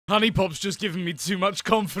Honey Pop's just giving me too much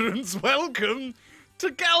confidence. Welcome to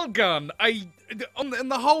Galgun. In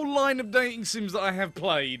the whole line of dating sims that I have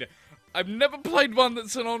played, I've never played one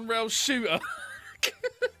that's an on-rail shooter.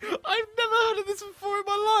 I've never heard of this before in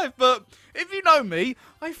my life, but if you know me,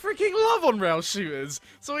 I freaking love on-rail shooters.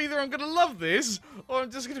 So either I'm gonna love this, or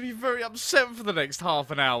I'm just gonna be very upset for the next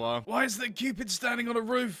half an hour. Why is that Cupid standing on a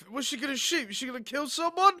roof? What's she gonna shoot? Is she gonna kill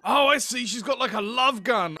someone? Oh, I see. She's got like a love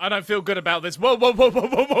gun. I don't feel good about this. Whoa, whoa, whoa, whoa,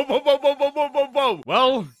 whoa, whoa, whoa, whoa, whoa, whoa, whoa, whoa.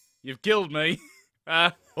 Well, you've killed me.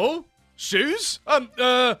 Oh, shoes?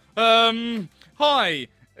 Hi.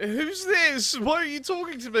 Who's this? Why are you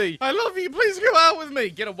talking to me? I love you. Please go out with me.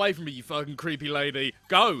 Get away from me, you fucking creepy lady.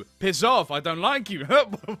 Go. Piss off. I don't like you.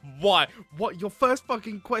 Why? What? Your first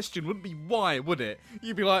fucking question wouldn't be why, would it?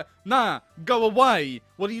 You'd be like, nah, go away.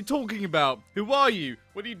 What are you talking about? Who are you?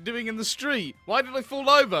 What are you doing in the street? Why did I fall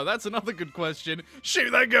over? That's another good question. Shoot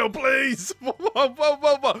that girl, please. Whoa, whoa, whoa,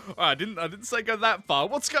 whoa, whoa. I didn't say go that far.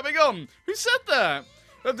 What's going on? Who said that?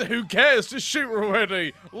 Who cares? Just shoot her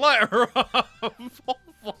already. Light her up. Oh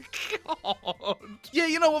my god. Yeah,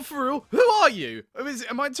 you know what, for real? Who are you?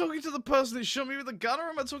 Am I talking to the person that shot me with a gun, or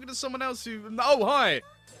am I talking to someone else who... Oh, hi.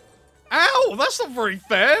 Ow, that's not very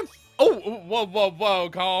fair. Oh, whoa, whoa, whoa.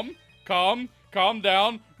 Calm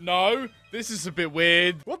down. No, this is a bit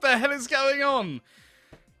weird. What the hell is going on?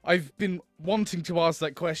 I've been wanting to ask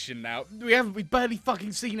that question now. We've barely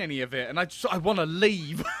fucking seen any of it, and I want to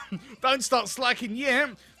leave. Don't start slacking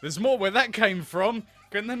yet. There's more where that came from.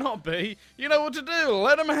 Can there not be? You know what to do.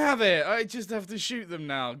 Let them have it. I just have to shoot them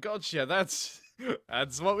now. Gotcha. That's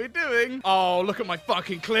what we're doing. Oh, look at my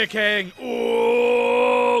fucking clicking.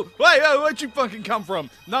 Ooh. Wait, where'd you fucking come from?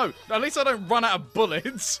 No, at least I don't run out of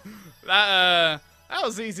bullets. That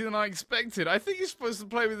was easier than I expected. I think you're supposed to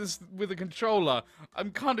play with this with a controller.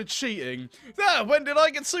 I'm kind of cheating. When did I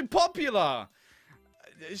get so popular?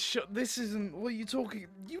 This isn't... What are you talking...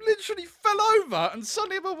 You literally fell over and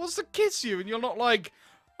suddenly everyone wants to kiss you and you're not like...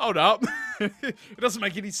 Hold up. It doesn't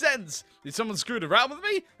make any sense. Did someone screw around with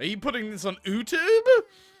me? Are you putting this on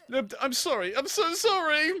YouTube? I'm sorry. I'm so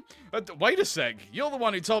sorry. Wait a sec. You're the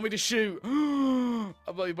one who told me to shoot.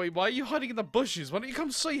 Wait, why are you hiding in the bushes? Why don't you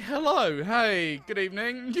come say hello? Hey, good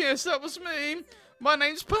evening. Yes, that was me. My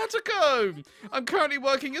name's Patico. I'm currently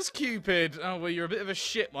working as Cupid. Oh, well, you're a bit of a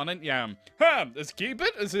shit one, ain't ya? Huh, as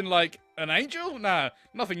Cupid? As in, like, an angel? Nah,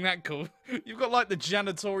 nothing that cool. You've got, like, the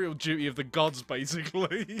janitorial duty of the gods,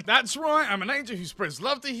 basically. That's right, I'm an angel who spreads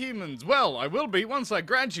love to humans. Well, I will be once I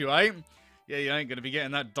graduate. Yeah, you ain't gonna be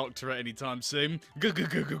getting that doctorate anytime soon.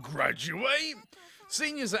 Graduate?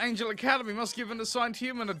 Seniors at Angel Academy must give an assigned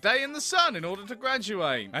human a day in the sun in order to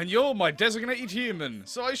graduate. And you're my designated human,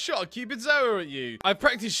 so I shot a Cupid's arrow at you. I've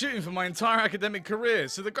practiced shooting for my entire academic career,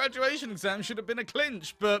 so the graduation exam should have been a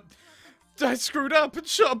clinch, but I screwed up and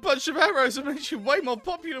shot a bunch of arrows and made you way more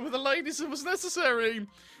popular with the ladies than was necessary.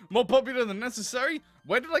 More popular than necessary?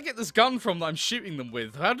 Where did I get this gun from that I'm shooting them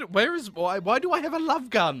with? Why do I have a love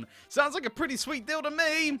gun? Sounds like a pretty sweet deal to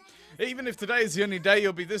me. Even if today is the only day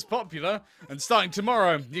you'll be this popular, and starting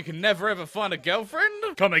tomorrow, you can never ever find a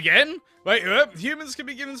girlfriend? Come again? Wait, humans can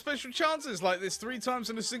be given special chances like this 3 times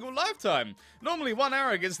in a single lifetime. Normally 1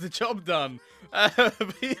 arrow gets the job done. But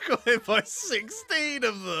you got hit by 16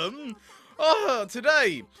 of them. Oh,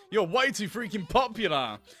 today, you're way too freaking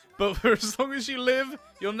popular. But for as long as you live,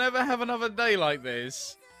 you'll never have another day like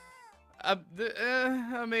this.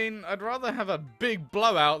 I mean, I'd rather have a big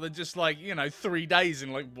blowout than just, like, you know, 3 days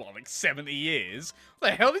in, like, what, like 70 years? What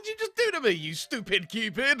the hell did you just do to me, you stupid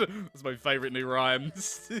Cupid? That's my favourite new rhyme.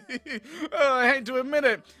 Oh, I hate to admit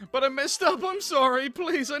it, but I messed up. I'm sorry.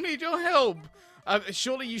 Please, I need your help.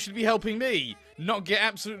 Surely you should be helping me, not get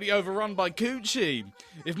absolutely overrun by Coochie.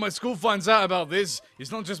 If my school finds out about this,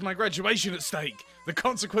 it's not just my graduation at stake. The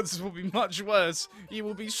consequences will be much worse. You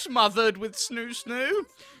will be smothered with snoo-snoo.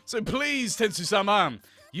 So please, Tensu-sama,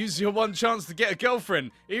 use your one chance to get a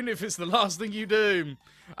girlfriend, even if it's the last thing you do.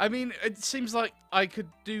 I mean, it seems like I could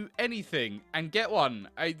do anything and get one.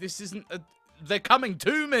 This isn't a... They're coming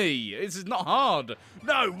to me. This is not hard.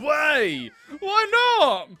 No way.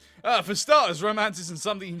 Why not? For starters, romance isn't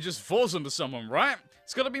something you can just force onto someone, right?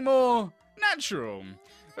 It's got to be more natural.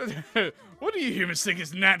 What do you humans think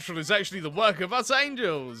is natural is actually the work of us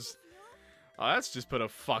angels? Oh, that's just put a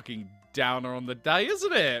fucking downer on the day,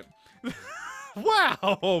 isn't it?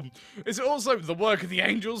 Wow. Is it also the work of the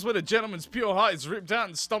angels when a gentleman's pure heart is ripped out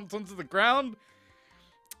and stomped onto the ground?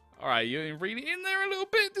 Alright, you're reading in there a little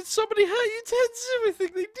bit. Did somebody hurt you, Tensu? I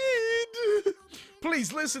think they did.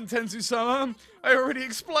 Please listen, Tensu-sama. I already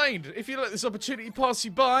explained. If you let this opportunity pass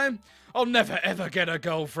you by, I'll never ever get a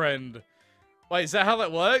girlfriend. Wait, is that how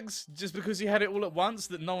that works? Just because you had it all at once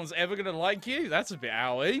that no one's ever gonna like you? That's a bit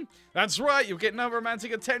owie. That's right, you'll get no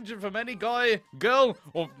romantic attention from any guy, girl,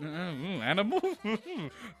 or animal.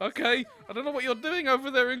 Okay, I don't know what you're doing over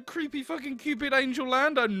there in creepy fucking Cupid Angel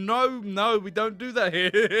Land. Oh, no, we don't do that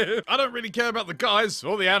here. I don't really care about the guys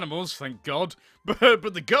or the animals, thank God.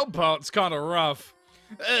 But the girl part's kind of rough.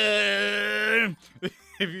 If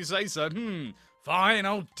you say so, fine,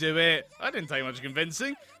 I'll do it. I didn't take much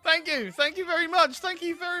convincing. Thank you very much. Thank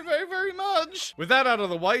you very much. With that out of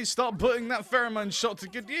the way, start putting that pheromone shot to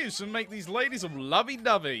good use and make these ladies all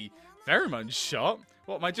lovey-dovey. Pheromone shot?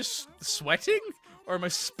 What, am I just sweating? Or am I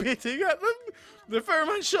spitting at them? The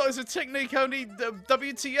pheromone shot is a technique only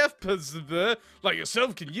WTF like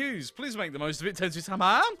yourself can use. Please make the most of it,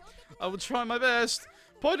 Tetsu-sama. I will try my best.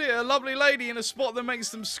 Point it at a lovely lady in a spot that makes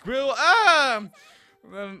them squeal.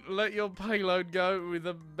 Then let your payload go with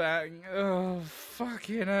a bang. Oh,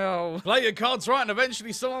 fucking hell. Play your cards right and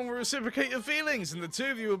eventually someone will reciprocate your feelings and the two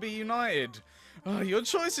of you will be united. Oh, your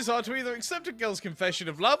choices are to either accept a girl's confession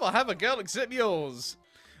of love or have a girl accept yours.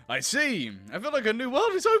 I see. I feel like a new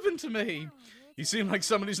world is open to me. You seem like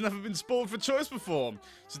someone who's never been spoiled for choice before,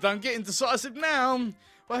 so don't get indecisive now.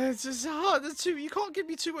 Well, it's just hard. You can't give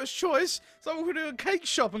me too much choice. Someone could do a cake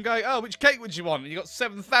shop and go, oh, which cake would you want? And you got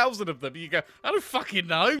 7,000 of them. You go, I don't fucking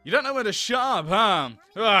know. You don't know when to shut up,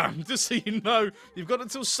 huh? Just so you know, you've got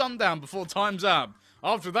until sundown before time's up.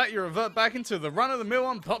 After that, you revert back into the run-of-the-mill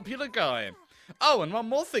unpopular guy. Oh, and one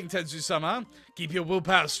more thing, Tetsu-sama. Keep your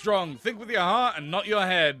willpower strong. Think with your heart and not your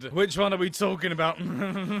head. Which one are we talking about?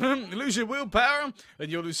 Lose your willpower, and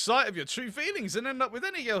you'll lose sight of your true feelings and end up with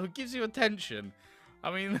any girl who gives you attention. I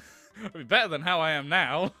mean, it'd be better than how I am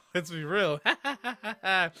now. Let's be real.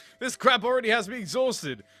 This crap already has me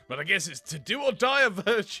exhausted, but I guess it's to do or die a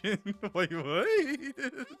virgin. Wait.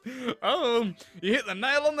 Oh, you hit the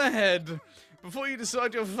nail on the head. Before you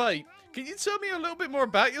decide your fate, can you tell me a little bit more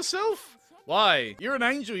about yourself? Why? You're an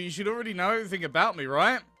angel. You should already know everything about me,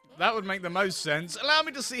 right? That would make the most sense. Allow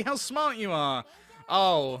me to see how smart you are.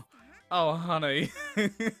 Oh, honey.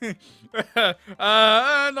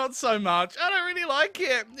 Not so much. I don't really like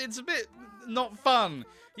it. It's a bit not fun.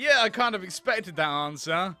 Yeah, I kind of expected that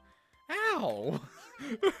answer. Ow.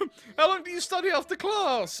 How long do you study after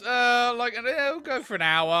class? We'll go for an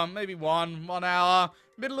hour, maybe one hour.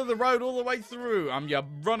 Middle of the road all the way through. I'm your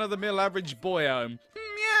run-of-the-mill average boyo.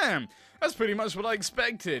 Yeah, that's pretty much what I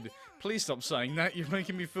expected. Please stop saying that. You're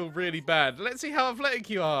making me feel really bad. Let's see how athletic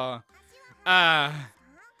you are.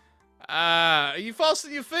 Are you fast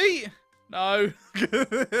on your feet? No.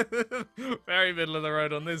 Very middle of the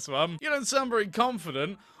road on this one. You don't sound very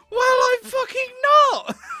confident. Well, I'm fucking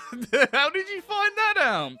not. How did you find that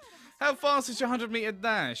out? How fast is your 100-meter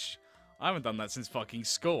dash? I haven't done that since fucking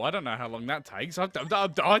school. I don't know how long that takes. I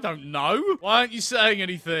don't know. Why aren't you saying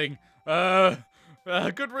anything?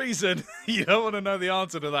 Good reason. You don't want to know the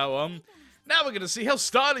answer to that one. Now we're going to see how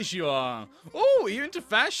stylish you are. Oh, are you into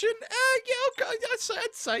fashion? Yeah, okay,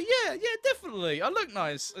 I'd say, yeah, definitely. I look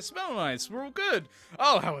nice. I smell nice. We're all good.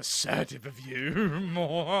 Oh, how assertive of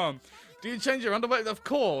you. Do you change your underwear? Of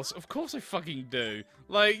course I fucking do.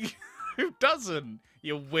 Like, who doesn't?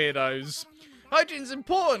 You weirdos. Hygiene's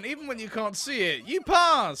important, even when you can't see it. You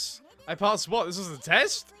pass. I passed what? This was a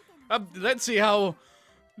test? Let's see how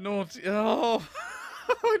naughty. Oh,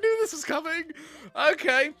 I knew this was coming.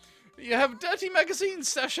 Okay. You have dirty magazines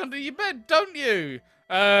stashed under your bed, don't you?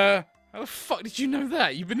 How the fuck did you know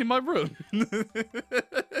that? You've been in my room.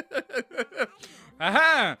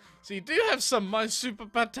 Aha! So you do have some my super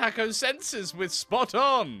pataco senses with spot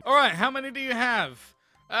on. Alright, how many do you have?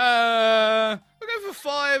 We'll go for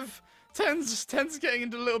 5. 10's getting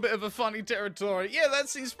into a little bit of a funny territory. Yeah, that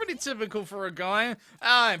seems pretty typical for a guy.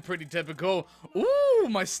 I'm pretty typical. Ooh,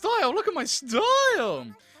 my style. Look at my style.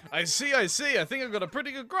 I see. I think I've got a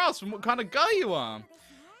pretty good grasp on what kind of guy you are.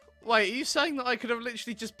 Wait, are you saying that I could have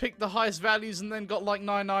literally just picked the highest values and then got like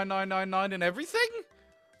 99999 and everything?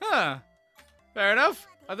 Huh. Fair enough.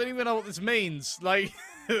 I don't even know what this means. Like,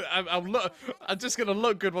 I'm just going to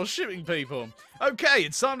look good while shooting people. Okay,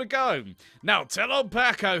 it's time to go. Now, tell old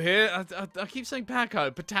Paco here. I keep saying Paco.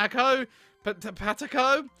 Pataco?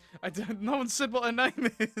 Pataco? No one said what her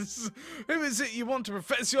name is. Who is it you want to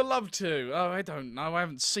profess your love to? Oh, I don't know. I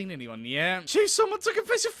haven't seen anyone yet. Choose someone to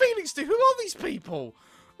confess your feelings to. Who are these people?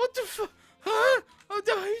 What the fuck? Huh? Who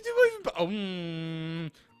do I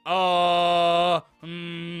even... Oh,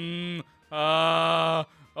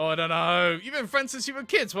 I don't know. You've been friends since you were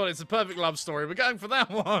kids. Well, it's a perfect love story. We're going for that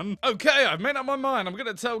one. Okay, I've made up my mind. I'm going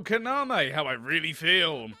to tell Kaname how I really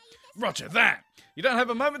feel. Roger that. You don't have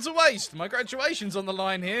a moment to waste. My graduation's on the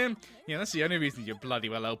line here. Yeah, that's the only reason you're bloody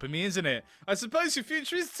well helping me, isn't it? I suppose your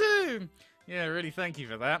future is too. Yeah, really thank you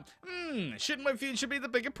for that. Shouldn't my future be the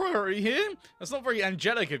bigger priority here? That's not very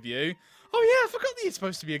angelic of you. Oh yeah, I forgot that you're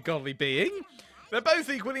supposed to be a godly being. They're both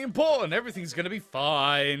equally important. Everything's gonna be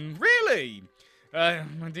fine. Really? I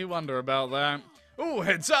do wonder about that. Oh,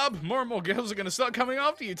 heads up. More and more girls are gonna start coming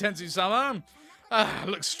after you, Tensu-sama.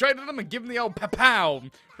 Look straight at them and give them the old pa-pow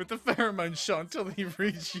with the pheromone shot until they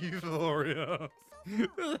reach euphoria.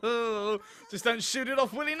 Just don't shoot it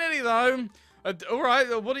off willy-nilly, though.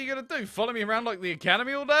 Alright, what are you going to do? Follow me around like the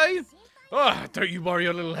academy all day? Oh, don't you worry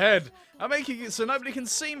your little head. I'm making it so nobody can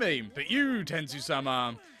see me. But you,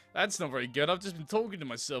 Tensu-sama. That's not very good. I've just been talking to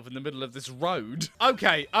myself in the middle of this road.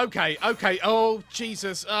 Okay. Oh,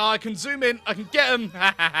 Jesus. I can zoom in. I can get him.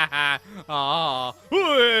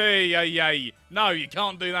 No, you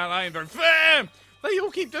can't do that. That ain't very fair. They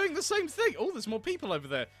all keep doing the same thing. Oh, there's more people over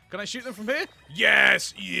there. Can I shoot them from here?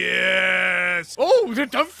 Yes. Oh,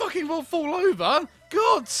 don't fucking well fall over.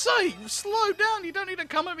 God's sake, slow down. You don't need to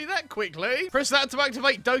come at me that quickly. Press that to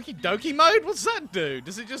activate Doki Doki mode. What's that do?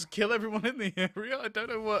 Does it just kill everyone in the area? I don't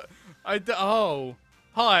know what. Oh.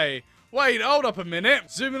 Hi. Wait, hold up a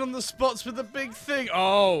minute. Zoom in on the spots with the big thing.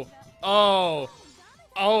 Oh.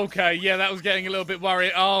 Okay, yeah, that was getting a little bit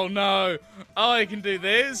worried. Oh, no. Oh, I can do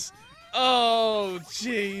this. Oh,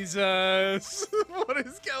 Jesus. What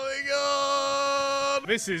is going on?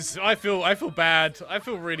 I feel bad. I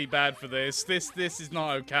feel really bad for this. This is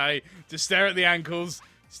not okay. Just stare at the ankles.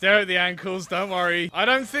 Stare at the ankles, don't worry. I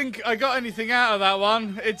don't think I got anything out of that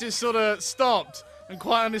one. It just sort of stopped. And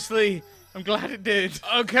quite honestly, I'm glad it did.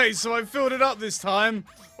 Okay, so I filled it up this time.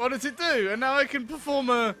 What does it do? And now I can perform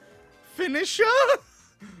a finisher?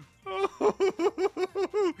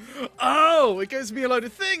 Oh, it gives me a load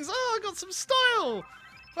of things. Oh, I got some style.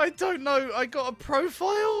 I don't know. I got a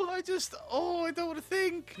profile. I don't want to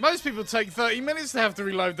think. Most people take 30 minutes to have to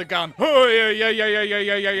reload the gun. Oh, yeah.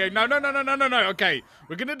 No. Okay,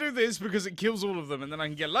 we're going to do this because it kills all of them, and then I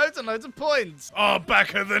can get loads and loads of points. Oh,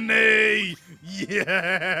 back of the knee.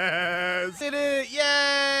 Yes. Did it.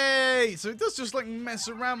 Yay. So it does just like mess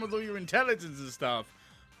around with all your intelligence and stuff.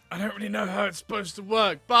 I don't really know how it's supposed to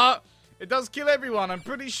work, but it does kill everyone, I'm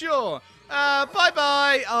pretty sure.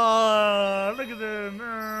 Bye-bye. Oh, look at them.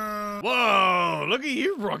 Whoa, look at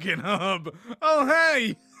you rocking up. Oh,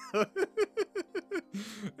 hey.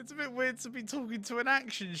 It's a bit weird to be talking to an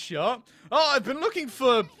action shot. Oh, I've been looking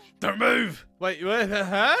for... Don't move. Wait,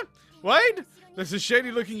 huh? Wait, there's a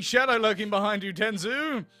shady-looking shadow lurking behind you,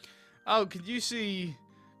 Tenzu. Oh, can you see...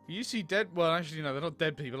 You see dead... Well, actually, no, they're not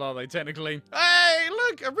dead people, are they, technically? Hey,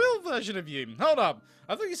 look, a real version of you. Hold up.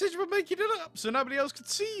 I thought you said you were making it up so nobody else could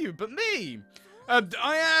see you but me.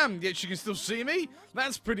 I am, yet she can still see me?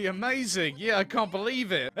 That's pretty amazing. Yeah, I can't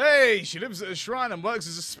believe it. Hey, she lives at a shrine and works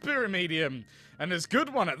as a spirit medium. And there's a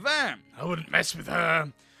good one at that. I wouldn't mess with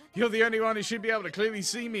her. You're the only one who should be able to clearly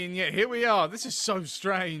see me, and yet here we are. This is so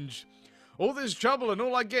strange. All this trouble and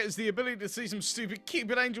all I get is the ability to see some stupid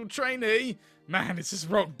Cupid Angel trainee. Man, it's just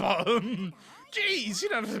rock bottom. Jeez, you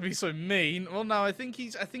don't have to be so mean. Well, no, I think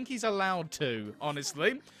he's allowed to,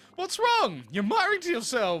 honestly. What's wrong? You're muttering to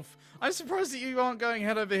yourself. I'm surprised that you aren't going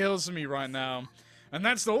head over heels for me right now. And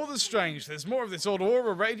that's all that's strange. There's more of this odd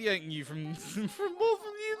aura radiating you from more from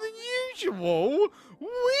you than usual.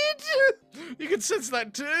 Weird. You can sense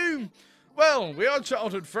that too. Well, we are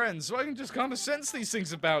childhood friends, so I can just kind of sense these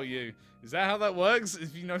things about you. Is that how that works?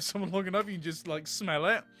 If you know someone long enough, you can just, like, smell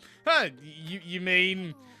it? Huh, you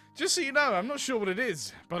mean... Just so you know, I'm not sure what it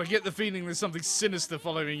is, but I get the feeling there's something sinister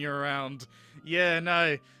following you around. Yeah,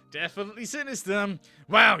 no, definitely sinister.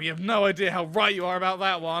 Wow, you have no idea how right you are about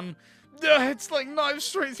that one. It's like knives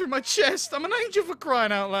straight through my chest. I'm an angel for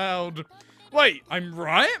crying out loud. Wait, I'm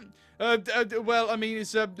right? Well, I mean,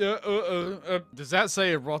 it's, does that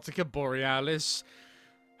say Erotica Borealis?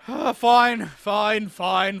 Fine,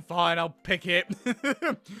 I'll pick it.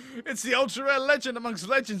 It's the ultra rare legend amongst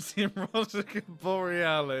legends, the Erotica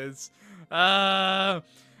Borealis. I'm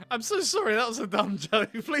so sorry, that was a dumb joke.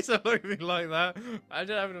 Please don't look at me like that. I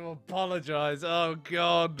don't have to apologize. Oh,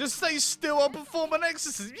 God. Just stay still, I'll perform an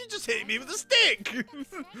exorcism. You just hit me with a stick.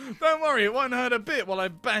 Don't worry, it won't hurt a bit while I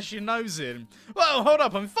bash your nose in. Well, hold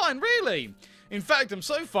up, I'm fine, really. In fact, I'm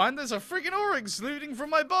so fine, there's a friggin' aura exuding from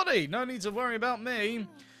my body. No need to worry about me.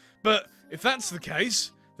 But if that's the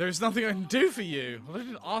case, there's nothing I can do for you. Well, I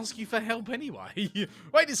didn't ask you for help anyway.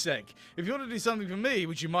 Wait a sec. If you want to do something for me,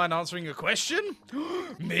 would you mind answering a question?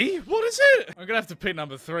 Me? What is it? I'm going to have to pick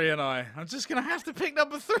number 3, aren't I? I'm just going to have to pick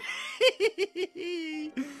number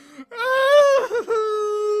 3.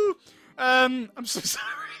 Oh. I'm so sorry.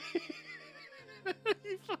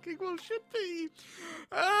 fucking well should be.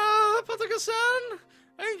 Paducah-san?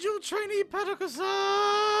 Angel trainee Paducah-san!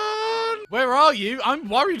 Where are you? I'm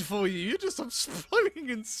worried for you. You're just floating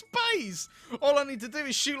in space. All I need to do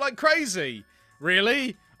is shoot like crazy.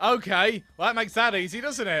 Really? Okay. Well, that makes that easy,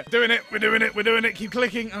 doesn't it? Doing it. We're doing it. We're doing it. Keep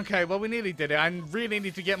clicking. Okay, well, we nearly did it. I really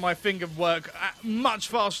need to get my finger work much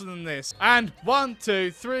faster than this. And 1, 2,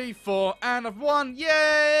 3, 4, and I've won.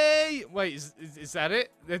 Yay! Wait, is that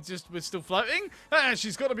it? We're still floating?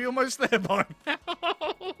 She's got to be almost there by now.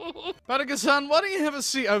 Paducah-san, why don't you have a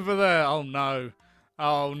seat over there? Oh, no.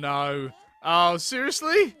 Oh, no. Oh,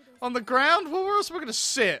 seriously? On the ground? Well, where else am I going to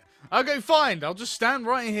sit? Okay, fine. I'll just stand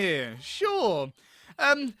right here. Sure.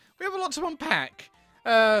 We have a lot to unpack.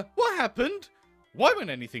 What happened? Why won't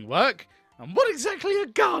anything work? And what exactly are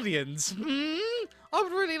Guardians? I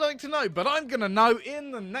would really like to know, but I'm gonna know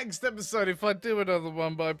in the next episode if I do another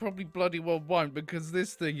one, but I probably bloody well won't, because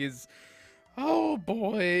this thing is... Oh,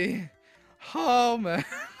 boy. Oh, man.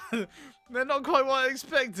 They're not quite what I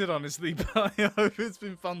expected, honestly, but I hope it's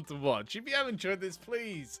been fun to watch. If you have enjoyed this,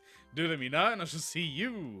 please do let me know, and I shall see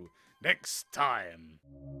you next time.